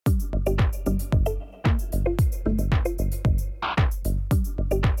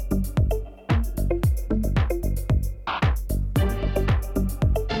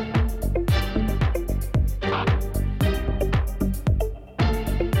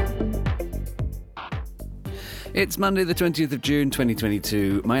It's Monday the 20th of June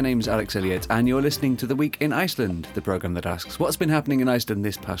 2022. My name's Alex Elliott and you're listening to The Week in Iceland, the programme that asks what's been happening in Iceland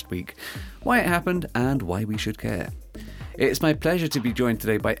this past week, why it happened and why we should care. It's my pleasure to be joined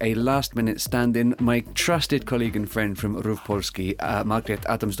today by a last-minute stand-in, my trusted colleague and friend from RÚV Polski, Margrét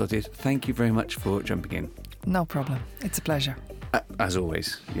Adamsdóttir. Thank you very much for jumping in. No problem. It's a pleasure. As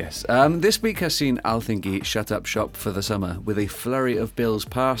always, yes. This week has seen Alþingi shut up shop for the summer, with a flurry of bills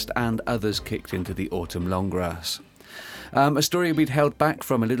passed and others kicked into the autumn long grass. A story we'd held back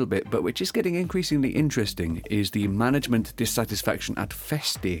from a little bit, but which is getting increasingly interesting, is the management dissatisfaction at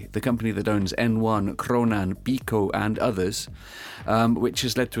Festi, the company that owns N1, Kronan, Biko and others, which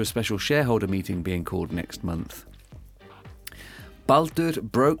has led to a special shareholder meeting being called next month. Baldur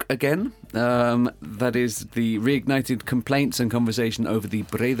broke again. That is the reignited complaints and conversation over the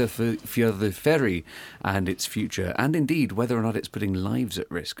Breiðafjörður ferry and its future, and indeed whether or not it's putting lives at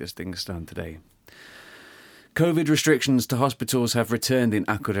risk as things stand today. COVID restrictions to hospitals have returned in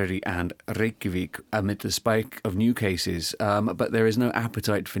Akureyri and Reykjavik amid the spike of new cases, but there is no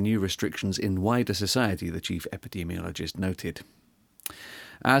appetite for new restrictions in wider society, the chief epidemiologist noted.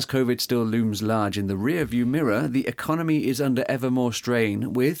 As COVID still looms large in the rear-view mirror, the economy is under ever more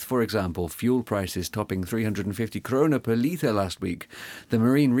strain, with, for example, fuel prices topping 350 krona per litre last week, the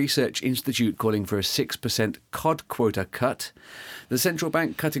Marine Research Institute calling for a 6% cod quota cut, the central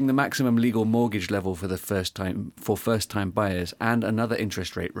bank cutting the maximum legal mortgage level for first-time buyers, and another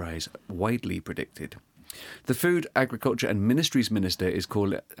interest rate rise widely predicted. The Food, Agriculture and Fisheries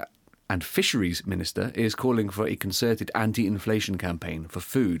Minister is calling for a concerted anti-inflation campaign for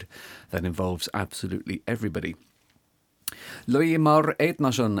food that involves absolutely everybody. Logi Már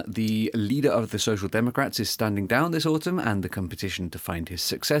Einarsson, the leader of the Social Democrats, is standing down this autumn, and the competition to find his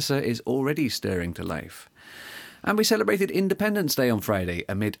successor is already stirring to life. And we celebrated Independence Day on Friday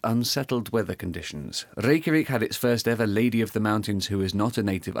amid unsettled weather conditions. Reykjavik had its first ever Lady of the Mountains who is not a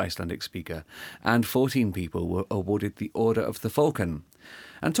native Icelandic speaker, and 14 people were awarded the Order of the Falcon.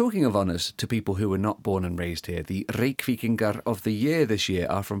 And talking of honours to people who were not born and raised here, the Reykvíkingar of the Year this year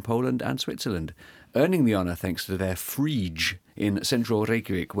are from Poland and Switzerland, earning the honour thanks to their fridge in central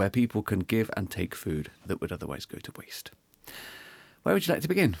Reykjavik, where people can give and take food that would otherwise go to waste. Where would you like to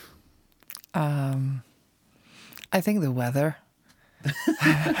begin? I think the weather.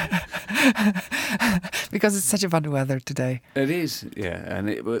 Because it's such a bad weather today. It is, yeah.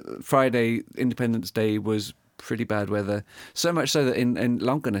 And Friday, Independence Day, was pretty bad weather. So much so that in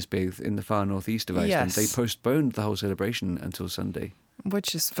Langanesbyggð, in the far northeast of Iceland, they postponed the whole celebration until Sunday.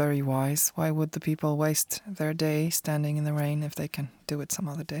 Which is very wise. Why would the people waste their day standing in the rain if they can do it some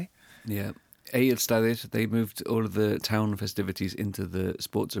other day? Yeah. Egilsstaðir, they moved all of the town festivities into the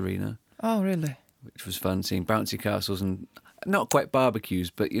sports arena. Oh, really? Which was fun, seeing bouncy castles and not quite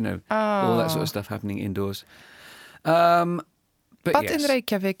barbecues, but, all that sort of stuff happening indoors. But yes. In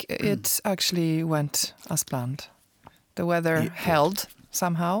Reykjavik, it actually went as planned. The weather held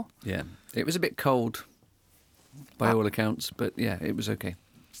somehow. Yeah, it was a bit cold by all accounts, but yeah, it was okay.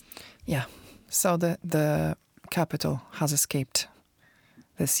 Yeah, so the capital has escaped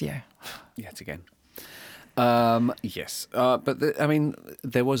this year. Yet again. Yes, but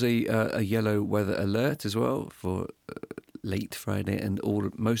there was a yellow weather alert as well for late Friday and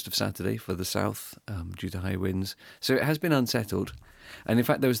most of Saturday for the south due to high winds. So it has been unsettled. And in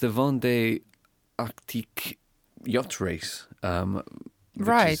fact, there was the Vendée Arctic yacht race,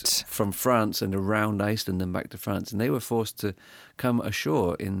 which is from France and around Iceland and back to France. And they were forced to come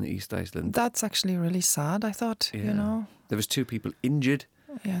ashore in East Iceland. That's actually really sad, I thought, There was 2 people injured.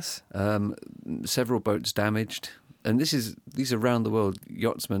 Yes. Several boats damaged. And these are round the world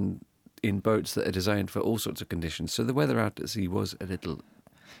yachtsmen in boats that are designed for all sorts of conditions. So the weather out at sea was a little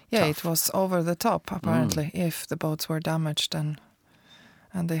tough. It was over the top, apparently, if the boats were damaged and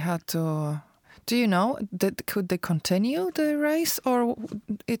they had to... Do you know, could they continue the race or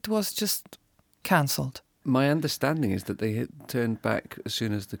it was just cancelled? My understanding is that they had turned back as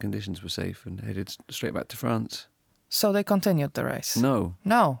soon as the conditions were safe and headed straight back to France. So they continued the race? No,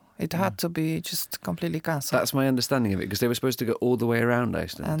 it had to be just completely cancelled. That's my understanding of it, because they were supposed to go all the way around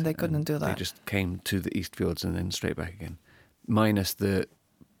Iceland. And they couldn't do that. They just came to the East Fjords and then straight back again, minus the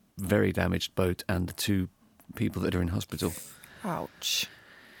very damaged boat and the 2 people that are in hospital. Ouch.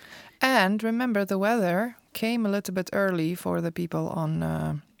 And remember, the weather came a little bit early for the people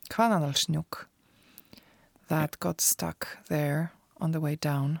on Hvannadalshnjúk that got stuck there on the way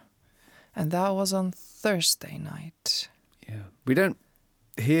down. And that was on Thursday night. Yeah. We don't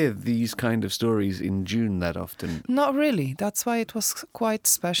hear these kind of stories in June that often. Not really. That's why it was quite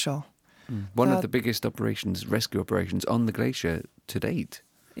special. One of the biggest rescue operations on the glacier to date.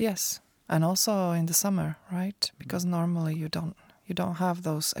 Yes. and also in the summer, right? Because normally you don't have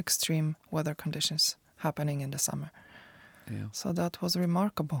those extreme weather conditions happening in the summer. Yeah. So that was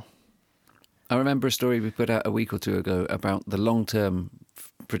remarkable. I remember a story we put out a week or two ago about the long-term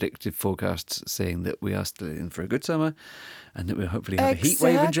predictive forecasts saying that we are still in for a good summer and that we'll hopefully have a heat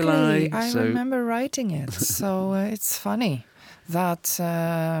wave in July. I remember writing it. So it's funny that,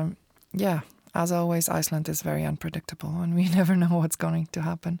 as always, Iceland is very unpredictable and we never know what's going to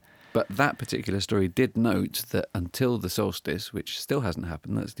happen. But that particular story did note that until the solstice, which still hasn't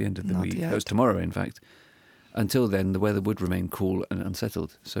happened, that's the end of the Not week, yet. it was tomorrow in fact, until then the weather would remain cool and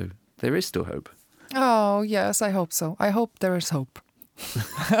unsettled. So there is still hope. Oh, yes, I hope so. I hope there is hope.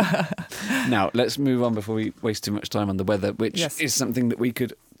 Now, let's move on before we waste too much time on the weather, which Yes. is something that we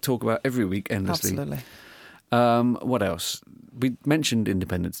could talk about every week endlessly. Absolutely. What else? We mentioned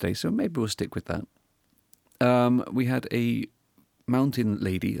Independence Day, so maybe we'll stick with that. We had a mountain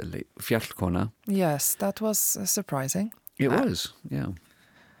lady, fjallkona. Yes, that was surprising. It was, yeah.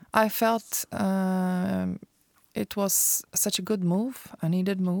 I felt it was such a good move, a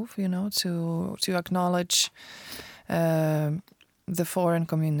needed move, to acknowledge the foreign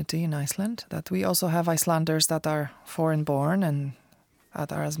community in Iceland, that we also have Icelanders that are foreign-born and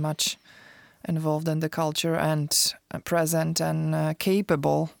that are as much involved in the culture and present and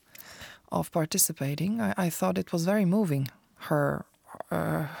capable of participating. I thought it was very moving. Her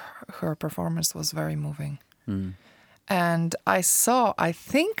performance was very moving. Mm. And I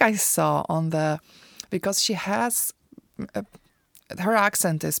think I saw on because she has, her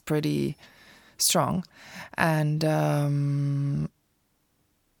accent is pretty strong. And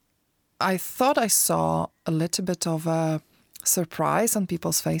I thought I saw a little bit of a surprise on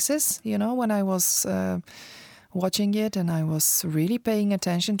people's faces, when I was watching it, and I was really paying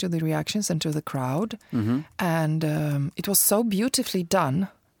attention to the reactions and to the crowd. Mm-hmm. And it was so beautifully done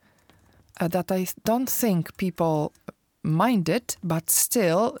that I don't think people minded, but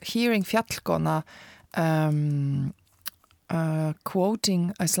still hearing Fjallkona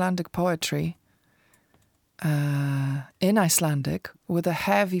quoting Icelandic poetry in Icelandic with a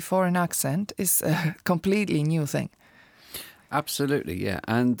heavy foreign accent is a completely new thing. Absolutely, yeah.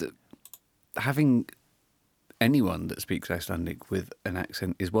 And having anyone that speaks Icelandic with an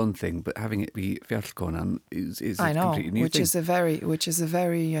accent is one thing, but having it be fjallkonan is a completely new thing. Which is a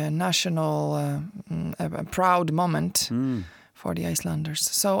very national, a proud moment for the Icelanders.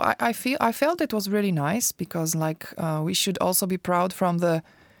 So I felt it was really nice because we should also be proud from the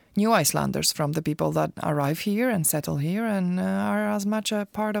new Icelanders, from the people that arrive here and settle here and are as much a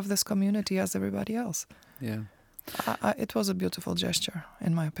part of this community as everybody else. Yeah. It was a beautiful gesture,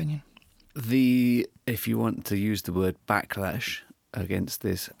 in my opinion. If you want to use the word backlash against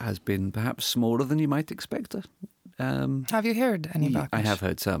this, has been perhaps smaller than you might expect. Have you heard any backlash? I have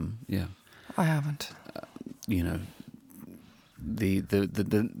heard some, yeah. I haven't.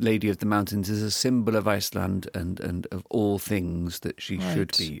 The Lady of the Mountains is a symbol of Iceland and of all things that she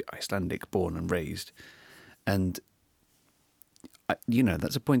should be Icelandic, born and raised. And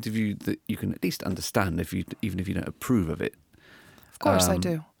that's a point of view that you can at least understand even if you don't approve of it. Of course I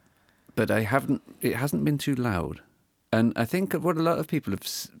do. But it hasn't been too loud. And I think what a lot of people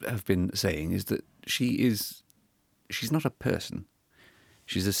have been saying is that she's not a person.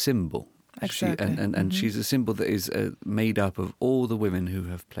 She's a symbol. Exactly. And she's a symbol that is made up of all the women who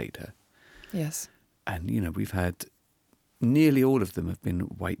have played her. Yes. And, we've had nearly all of them have been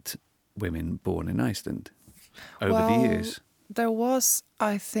white women born in Iceland over the years. There was,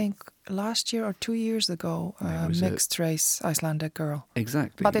 I think, last year or 2 years ago, a mixed race Icelandic girl.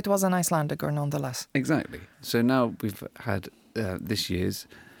 Exactly. But it was an Icelandic girl nonetheless. Exactly. So now we've had this year's,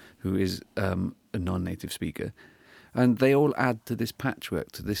 who is a non-native speaker, and they all add to this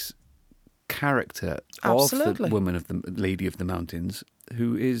patchwork, to this character Absolutely. of the woman of the Lady of the Mountains,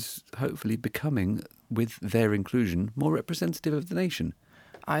 who is hopefully becoming, with their inclusion, more representative of the nation.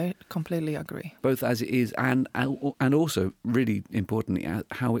 I completely agree. Both as it is and also, really importantly,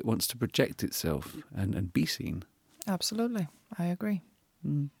 how it wants to project itself and be seen. Absolutely. I agree.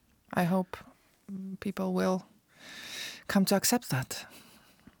 Mm. I hope people will come to accept that.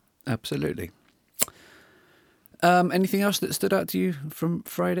 Absolutely. Anything else that stood out to you from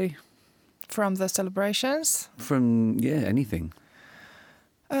Friday? From the celebrations? Anything.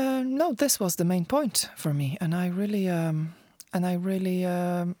 No, this was the main point for me, and I really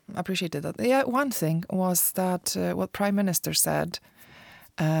appreciated that. Yeah, one thing was that what Prime Minister said.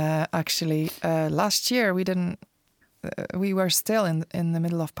 Last year we were still in the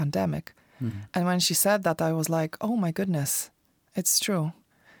middle of pandemic, and when she said that, I was like, oh my goodness, it's true.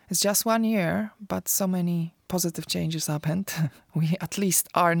 It's just 1 year, but so many positive changes happened. We at least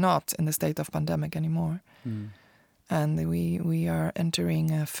are not in the state of pandemic anymore. And we are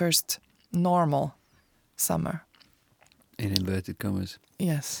entering a first normal summer. In inverted commas.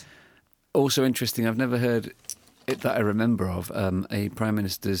 Yes. Also interesting, I've never heard it that I remember of, a Prime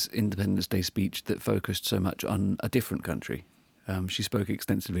Minister's Independence Day speech that focused so much on a different country. She spoke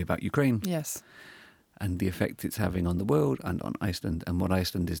extensively about Ukraine. Yes. And the effect it's having on the world and on Iceland and what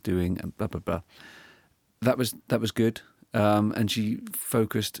Iceland is doing and blah, blah, blah. That was good. And she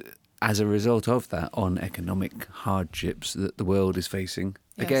focused, as a result of that, on economic hardships that the world is facing.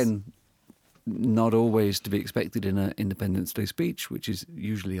 Yes. Again, not always to be expected in an Independence Day speech, which is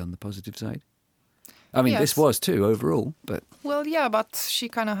usually on the positive side. I mean, this was too, overall, but... Well, yeah, but she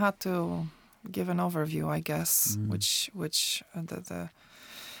kind of had to give an overview, I guess, which the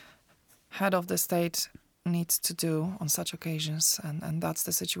head of the state needs to do on such occasions, and that's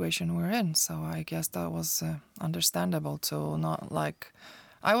the situation we're in. So I guess that was understandable to not like...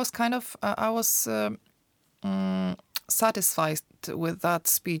 I was kind of... satisfied with that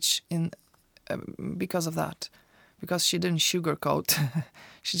speech because of that. Because she didn't sugarcoat.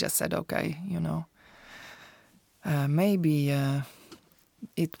 She just said, okay, maybe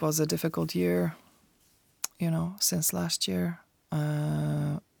it was a difficult year, since last year.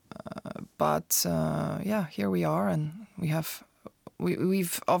 But here we are, and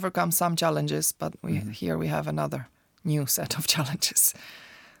we've overcome some challenges, but here we have another new set of challenges.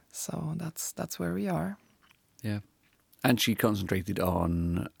 So that's where we are. Yeah, and she concentrated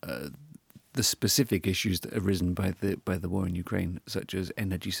on the specific issues that have arisen by the war in Ukraine, such as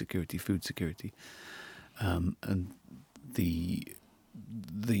energy security, food security, and the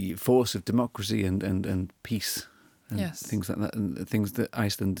force of democracy and peace, and things like that, and things that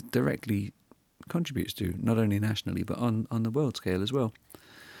Iceland directly contributes to, not only nationally but on the world scale as well.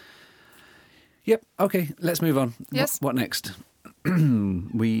 Yep. Okay. Let's move on. Yes. What next?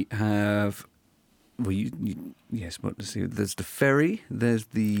 We have. Well, yes. What to see? There's the ferry. There's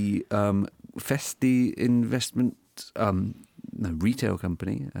the Festi investment retail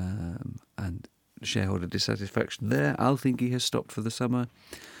company and shareholder dissatisfaction there. Alþingi has stopped for the summer.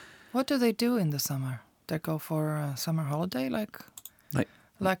 What do they do in the summer? They go for a summer holiday, like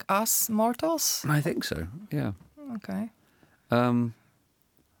us mortals? I think so. Yeah. Okay.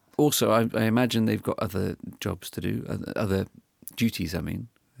 Also, I imagine they've got other jobs to do, other duties. I mean,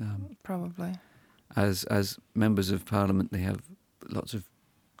 probably. As members of Parliament, they have lots of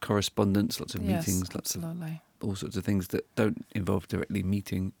correspondence, lots of meetings, lots of all sorts of things that don't involve directly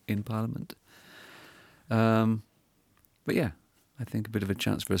meeting in Parliament. But yeah, I think a bit of a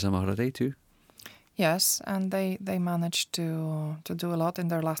chance for a summer holiday too. Yes, and they managed to do a lot in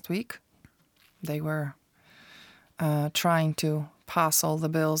their last week. They were trying to pass all the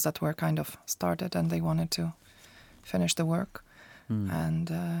bills that were kind of started, and they wanted to finish the work. And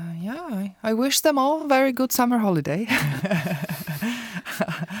I wish them all a very good summer holiday.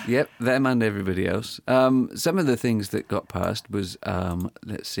 Yep, them and everybody else. Some of the things that got passed was,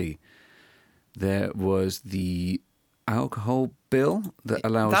 let's see, there was the alcohol bill that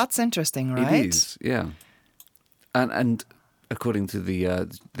allows... That's interesting, right? It is, yeah. And according to the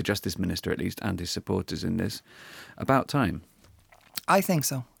Justice Minister, at least, and his supporters in this, about time. I think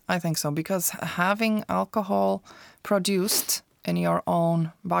so, because having alcohol produced in your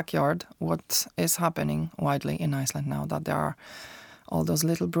own backyard, what is happening widely in Iceland now, that there are all those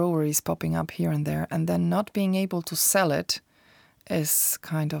little breweries popping up here and there, and then not being able to sell it is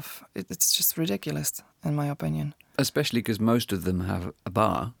kind of, it's just ridiculous, in my opinion. Especially because most of them have a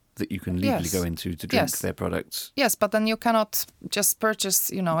bar that you can legally go into to drink their products. Yes, but then you cannot just purchase,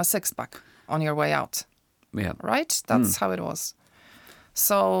 a six-pack on your way out. Yeah. Right? That's how it was.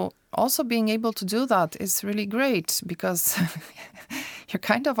 So also being able to do that is really great, because you're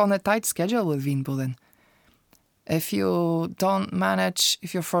kind of on a tight schedule with Vinbuden. If you don't manage,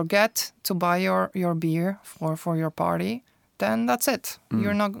 if you forget to buy your beer for your party, then that's it.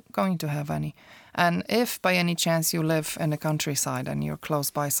 You're not going to have any. And if by any chance you live in the countryside and you're close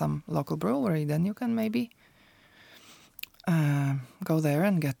by some local brewery, then you can maybe go there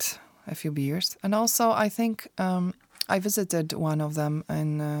and get a few beers. And also, I think I visited one of them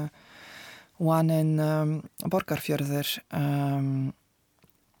in Borgarfjörður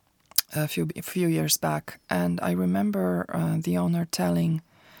a few years back, and I remember the owner telling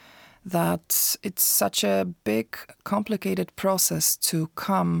that it's such a big, complicated process to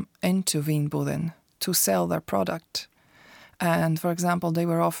come into Vinbuden to sell their product. And for example, they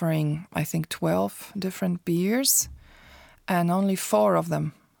were offering, I think, 12 different beers, and only 4 of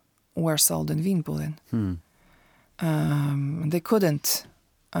them were sold in Vinbuden. They couldn't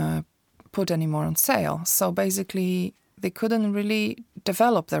put anymore on sale. So basically, they couldn't really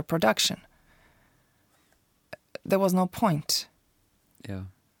develop their production. There was no point. Yeah.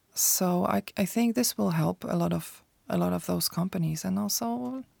 So I think this will help a lot of those companies, and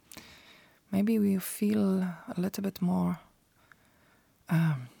also maybe we feel a little bit more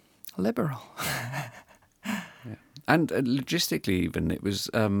liberal. Yeah. And logistically, even it was.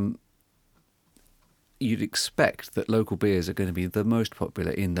 You'd expect that local beers are going to be the most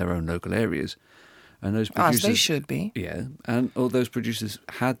popular in their own local areas, and those producers. As they should be. Yeah, and all those producers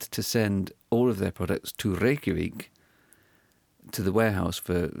had to send all of their products to Reykjavik, to the warehouse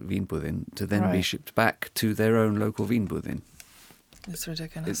for Vínbúðin, to then be shipped back to their own local Vínbúðin. It's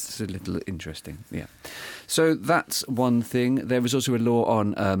ridiculous. It's a little interesting, yeah. So that's one thing. There was also a law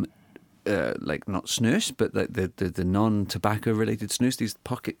on, like not snus, but the non-tobacco related snus, these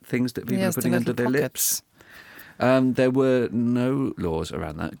pocket things that people are putting under their lips. There were no laws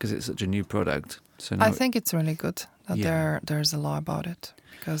around that because it's such a new product. So now I think it's really good that there's a law about it,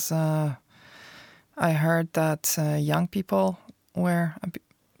 because I heard that young people were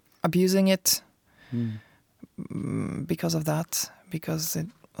abusing it because of that, because it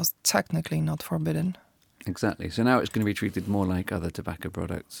was technically not forbidden. Exactly. So now it's going to be treated more like other tobacco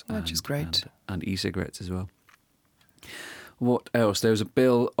products. Which is great. And e-cigarettes as well. What else? There was a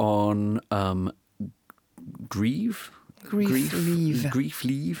bill on grief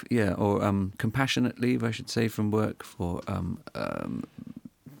leave, yeah, or compassionate leave, I should say, from work for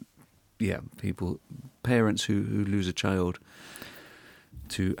parents who lose a child,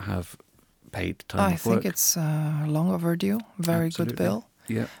 to have paid time off work. I think it's long overdue. Very Absolutely. good bill.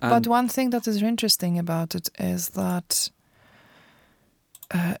 Yeah, but one thing that is interesting about it is that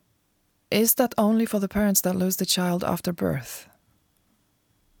only for the parents that lose the child after birth?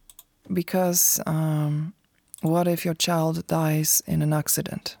 Because what if your child dies in an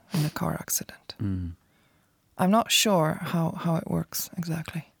accident, in a car accident? I'm not sure how it works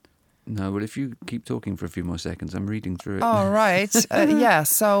exactly. No, well, if you keep talking for a few more seconds, I'm reading through it. Oh, right. Yeah,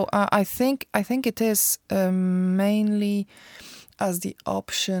 so I think it is mainly as the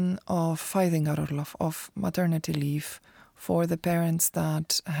option of fæðingarorlof, of maternity leave for the parents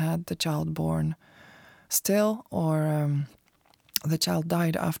that had the child born still, or the child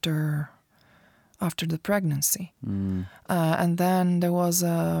died after the pregnancy. And then there was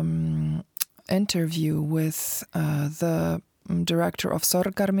an interview with the director of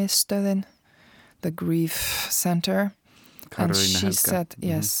Sorgarmiðstöðin, the grief center, and she said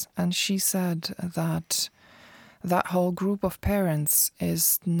and she said that whole group of parents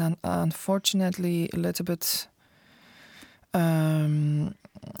is unfortunately a little bit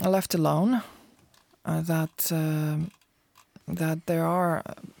left alone. That there are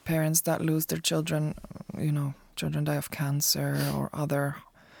parents that lose their children, children die of cancer or other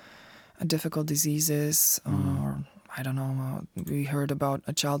difficult diseases, or I don't know, we heard about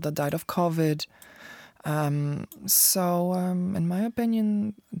a child that died of COVID. So in my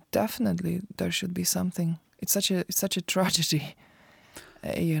opinion, definitely there should be something. It's such a tragedy,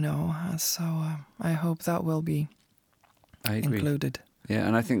 so I hope that will be included. Yeah,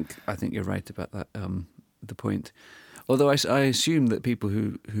 and I think you're right about that, the point. Although I assume that people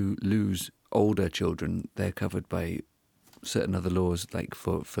who lose older children, they're covered by certain other laws, like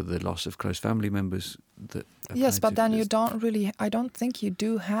for the loss of close family members. Yes, but then you don't really. I don't think you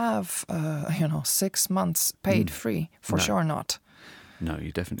do have 6 months paid free. For sure not. No,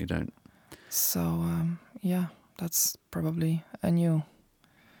 you definitely don't. So that's probably a new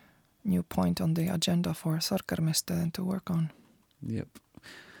point on the agenda for Sorgarmiðstöðin to work on. Yep.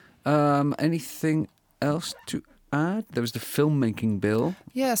 Anything else to add? There was the filmmaking bill.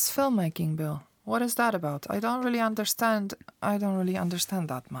 Yes, filmmaking bill. What is that about? I don't really understand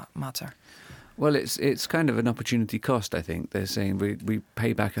that matter. Well, it's kind of an opportunity cost, I think. They're saying we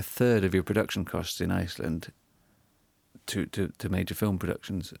pay back a third of your production costs in Iceland to major film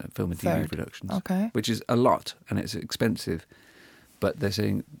productions, film and TV productions. Okay. Which is a lot, and it's expensive. But they're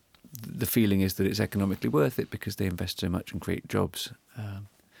saying the feeling is that it's economically worth it because they invest so much and create jobs.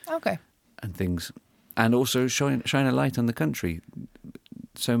 And things. And also shine a light on the country.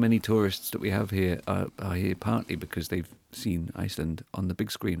 So many tourists that we have here are here partly because they've seen Iceland on the big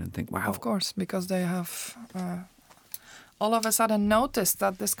screen and think, wow. Of course, because they have all of a sudden noticed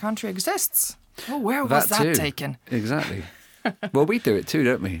that this country exists. Oh, where was that taken? Exactly. Well, we do it too,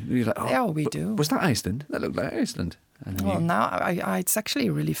 don't we? We're like, yeah, we do. Was that Iceland? That looked like Iceland. Well, now it's actually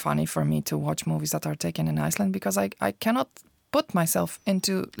really funny for me to watch movies that are taken in Iceland because I cannot put myself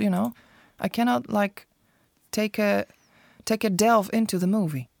into, I cannot take a delve into the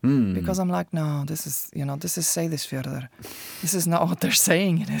movie because I'm like, no, this is Seyðisfjörður. This is not what they're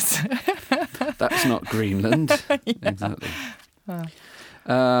saying it is. That's not Greenland. Exactly.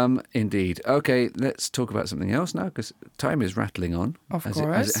 Indeed. Okay, let's talk about something else now, because time is rattling on. Of as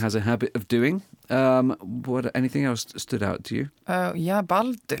course. It has a habit of doing. Anything else stood out to you? Yeah,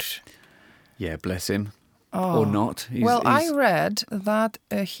 Baldur. Yeah, bless him. Oh. Or not. I read that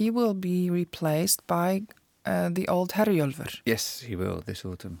he will be replaced by the old Herjólfur. Yes, he will this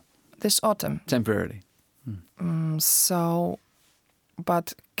autumn. This autumn. Temporarily.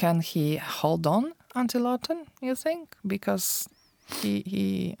 But can he hold on until autumn, you think? Because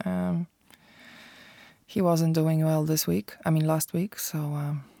he wasn't doing well last week,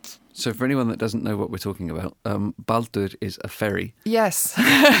 so... So for anyone that doesn't know what we're talking about, Baldur is a ferry. Yes.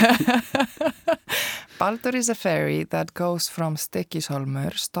 Baldur is a ferry that goes from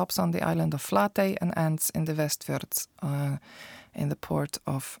Stykkishólmur, stops on the island of Flatey and ends in the Westfjords in the port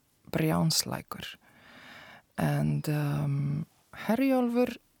of Brjánslækur. And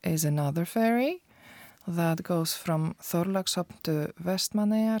Herjólfur is another ferry that goes from Þorlákshöfn to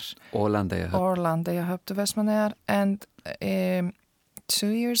Vestmannaeyjar. Or Landeyjahöfn to Vestmannaeyjar. And 2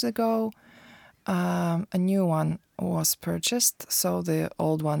 years ago, a new one was purchased, so the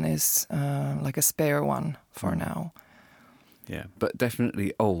old one is like a spare one for now. Yeah, but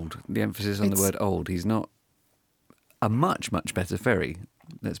definitely old. The emphasis on the word old. He's not a much, much better ferry,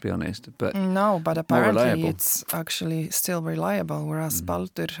 let's be honest. But no, but apparently it's actually still reliable, whereas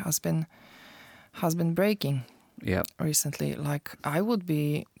Baldur has been breaking recently. Like, I would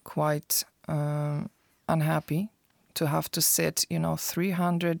be quite unhappy to have to sit,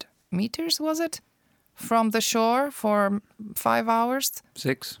 300 meters, was it? From the shore for 5 hours?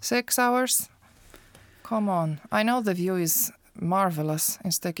 6. 6 hours? Come on. I know the view is marvelous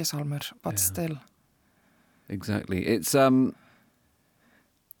in Stykkishólmur, but still. Exactly. It's, a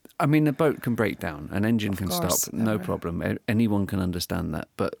boat can break down, an engine can stop, no problem. Anyone can understand that.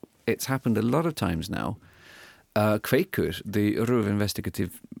 But it's happened a lot of times now. Kveikur, the RÚV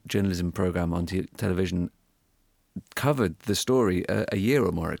investigative journalism program on television, covered the story a year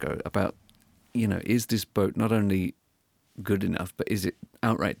or more ago about, is this boat not only good enough, but is it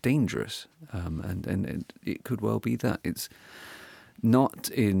outright dangerous? And it could well be that. It's not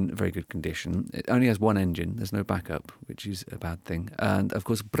in very good condition. It only has one engine. There's no backup, which is a bad thing. And, of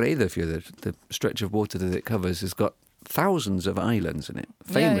course, Breiðafjörður, the stretch of water that it covers, has got thousands of islands in it,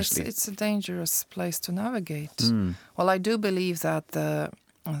 famously. Yeah, it's a dangerous place to navigate. Well, I do believe that the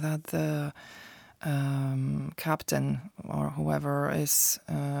captain or whoever is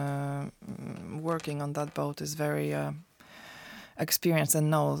working on that boat is very experienced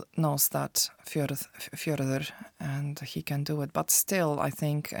and knows that fjörður, and he can do it. But still, I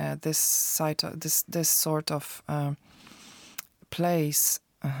think this sort of place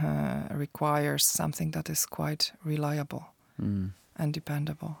requires something that is quite reliable and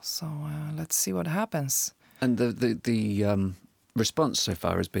dependable. So let's see what happens. And the response so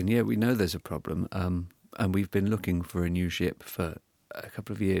far has been, we know there's a problem, and we've been looking for a new ship for a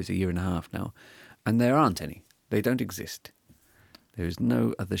couple of years, a year and a half now, and there aren't any. They don't exist. There is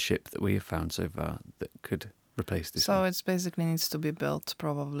no other ship that we have found so far that could replace this one. So it basically needs to be built,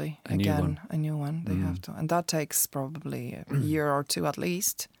 probably, a new one. They have to, and that takes probably a year or two at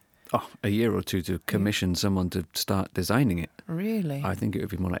least. Oh, a year or two to commission someone to start designing it. Really? I think it would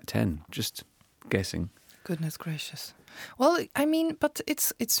be more like 10, just guessing. Goodness gracious. Well, but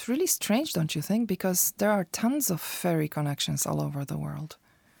it's really strange, don't you think? Because there are tons of ferry connections all over the world.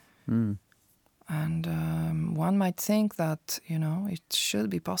 And one might think that, it should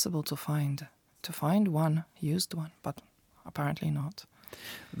be possible to find one, used one, but apparently not.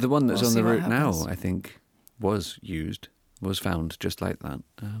 The one that's on the route now, I think, was found just like that.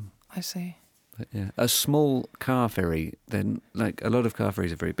 I see. But a small car ferry, then, like a lot of car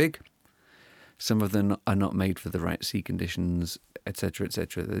ferries are very big. Some of them are not made for the right sea conditions, etc.,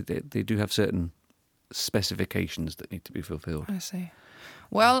 etc. They do have certain specifications that need to be fulfilled. I see.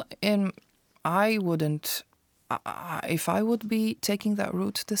 Well, I wouldn't. If I would be taking that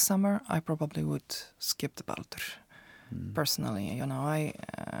route this summer, I probably would skip the Baldur. Personally,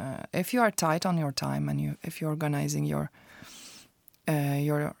 if you are tight on your time and if you're organizing your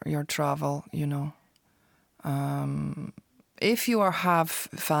travel, if you have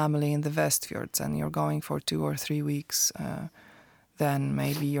family in the Westfjords and you're going for 2 or 3 weeks, then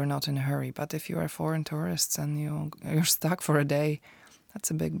maybe you're not in a hurry. But if you are foreign tourists and you're stuck for a day,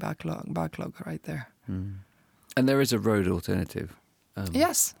 that's a big backlog right there. And there is a road alternative.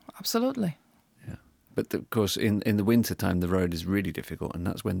 Yes, absolutely. Yeah, but of course, in the winter time, the road is really difficult, and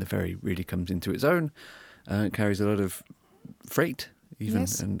that's when the ferry really comes into its own. It carries a lot of freight, even,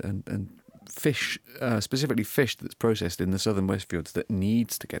 and fish, specifically fish that's processed in the southern Westfjords that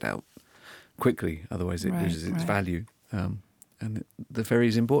needs to get out quickly, otherwise it Right, loses its right. value. And the ferry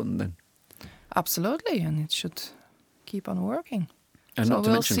is important then. Absolutely, and it should keep on working. And so not to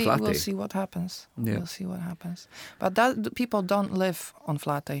we'll mention see. Flatey. We'll see what happens. Yeah. We'll see what happens. But that people don't live on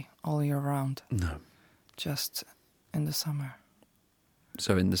Flatey all year round. No. Just in the summer.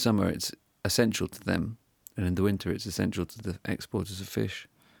 So in the summer it's essential to them, and in the winter it's essential to the exporters of fish.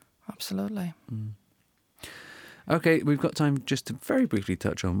 Absolutely. Okay, we've got time just to very briefly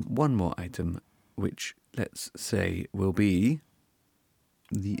touch on one more item, which, let's say, will be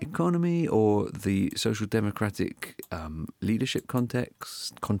the economy or the social democratic leadership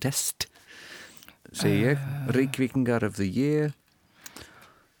contest. Say Reykjavíkingar of the Year.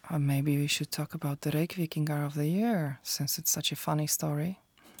 Maybe we should talk about the Reykjavíkingar of the Year, since it's such a funny story.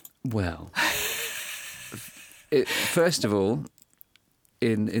 Well, first of all,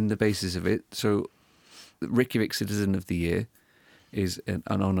 in the basis of it, so Reykjavik Citizen of the Year is an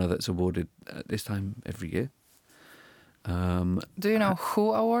honour that's awarded at this time every year. Do you know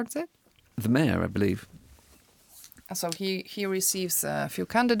who awards it? The mayor, I believe. So he receives a few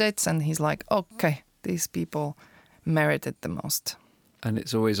candidates and he's like, okay, these people merit it the most. And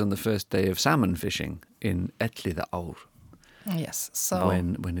it's always on the first day of salmon fishing in Elliott. Yes, so...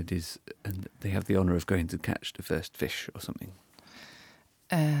 When it is, and they have the honour of going to catch the first fish or something.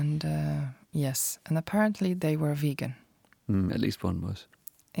 And yes, and apparently they were vegan. At least one was.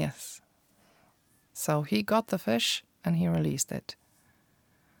 Yes. So he got the fish and he released it.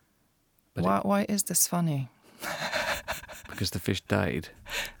 But Why is this funny? because the fish died.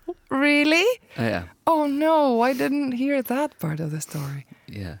 Really? Yeah. Oh no, I didn't hear that part of the story.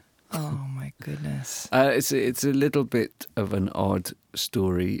 Yeah. Oh my goodness. It's a little bit of an odd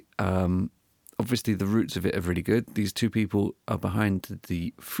story. Obviously, the roots of it are really good. These two people are behind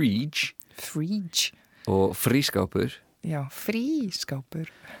the Fridge. Fridge. Or Friskoper. Yeah, Friskoper.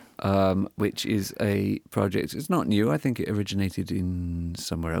 Which is a project. It's not new. I think it originated in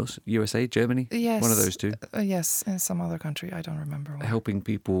somewhere else. USA, Germany? Yes. One of those two. Yes, in some other country. I don't remember where. Helping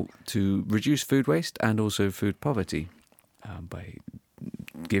people to reduce food waste and also food poverty by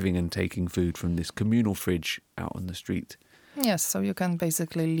giving and taking food from this communal fridge out on the street. Yes, so you can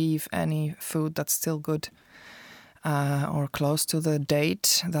basically leave any food that's still good or close to the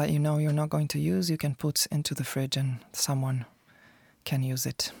date that you know you're not going to use. You can put into the fridge and someone can use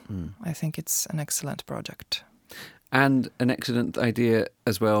it. I think it's an excellent project. And an excellent idea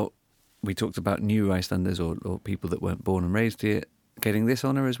as well. We talked about new Icelanders or people that weren't born and raised here getting this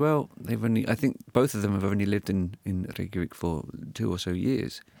honour as well. I think both of them have only lived in Reykjavik for 2 or so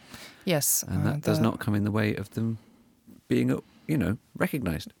years. Yes. And that does not come in the way of them being,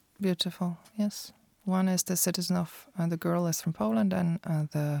 recognised. Beautiful, yes. One is the citizen of, the girl is from Poland and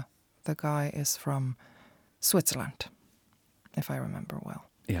the guy is from Switzerland, if I remember well.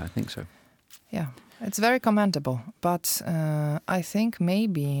 Yeah, I think so. Yeah, it's very commendable. But I think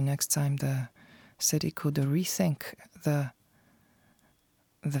maybe next time the city could rethink the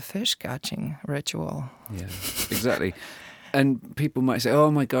fish catching ritual. Yeah, exactly. And people might say,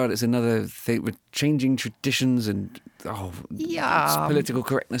 oh my God, it's another thing. We're changing traditions and, it's political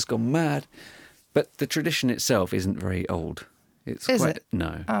correctness gone mad. But the tradition itself isn't very old. Is it?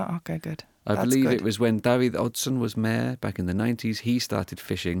 No. Oh, okay, good. I believe it was when Davíð Oddsson was mayor back in the 90s. He started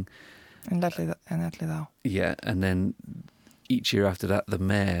fishing. In Elliott. Yeah, and then each year after that, the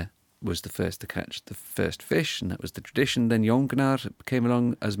mayor was the first to catch the first fish, and that was the tradition. Then Hjálmar came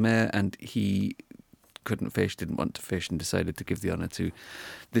along as mayor, and he couldn't fish, didn't want to fish, and decided to give the honour to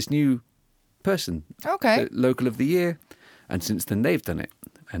this new person, okay, local of the year. And since then, they've done it.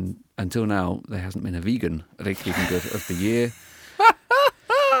 And until now, there hasn't been a vegan Reykjavíkingar of the year.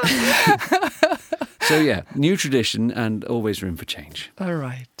 So yeah, new tradition and always room for change. All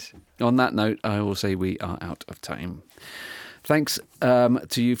right. On that note, I will say we are out of time. Thanks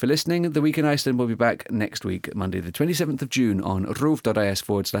to you for listening. The Week in Iceland will be back next week, Monday the 27th of June on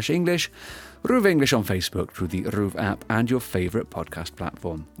ruv.is/English, RÚV English on Facebook through the RÚV app and your favourite podcast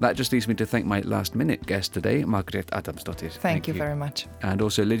platform. That just leaves me to thank my last-minute guest today, Margrét Adamsdóttir. Thank you very much. And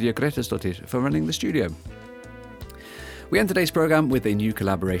also Lydia Grétarsdóttir for running the studio. We end today's programme with a new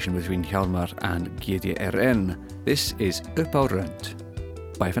collaboration between Hjálmar and GDRN. This is Upp á rönd.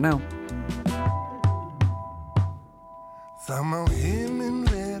 Bye for now. Það má himinn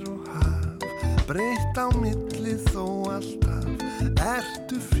ver og haf, breytt á milli þó alltaf,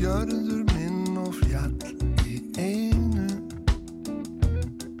 ertu fjörður minn og fjall í einu.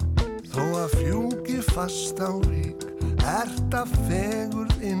 Þó að fjúki fast á rík, erta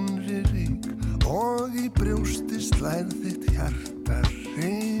fegurð innri rík, og í brjósti slær þitt hjarta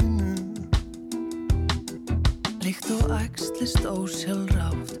hreinu. Líkt og æxlist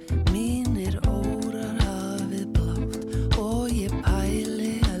ósjálfrátt, mínir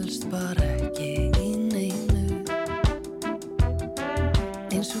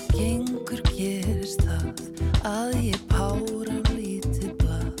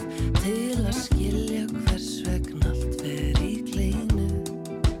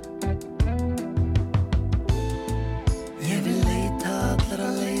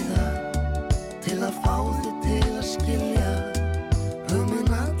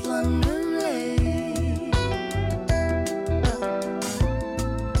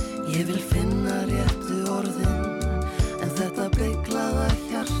Ég vil finna réttu orðin, en þetta beyglaða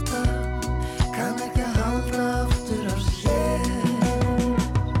hjarta kann ekki að halda aftur af sér.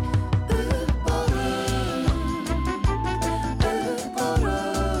 Upp á rönd, upp á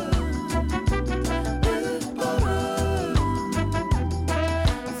rönd, upp á rönd.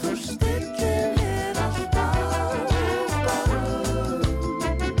 Þú stillir mér alltaf upp á rönd,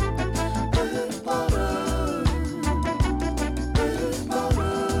 upp á rönd, upp á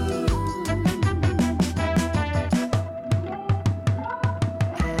rönd.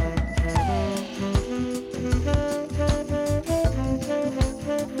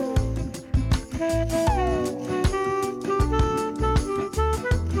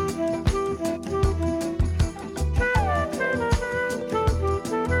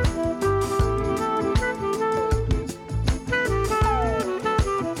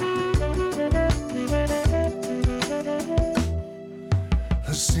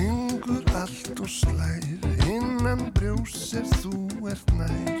 Það syngur allt og slær, innan brjósts þú ert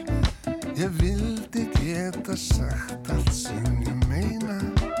nær. Ég vildi geta sagt allt sem ég meina,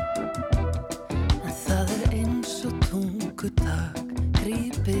 en það eins og tungutak,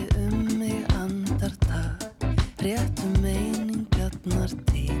 grípi mig andartak.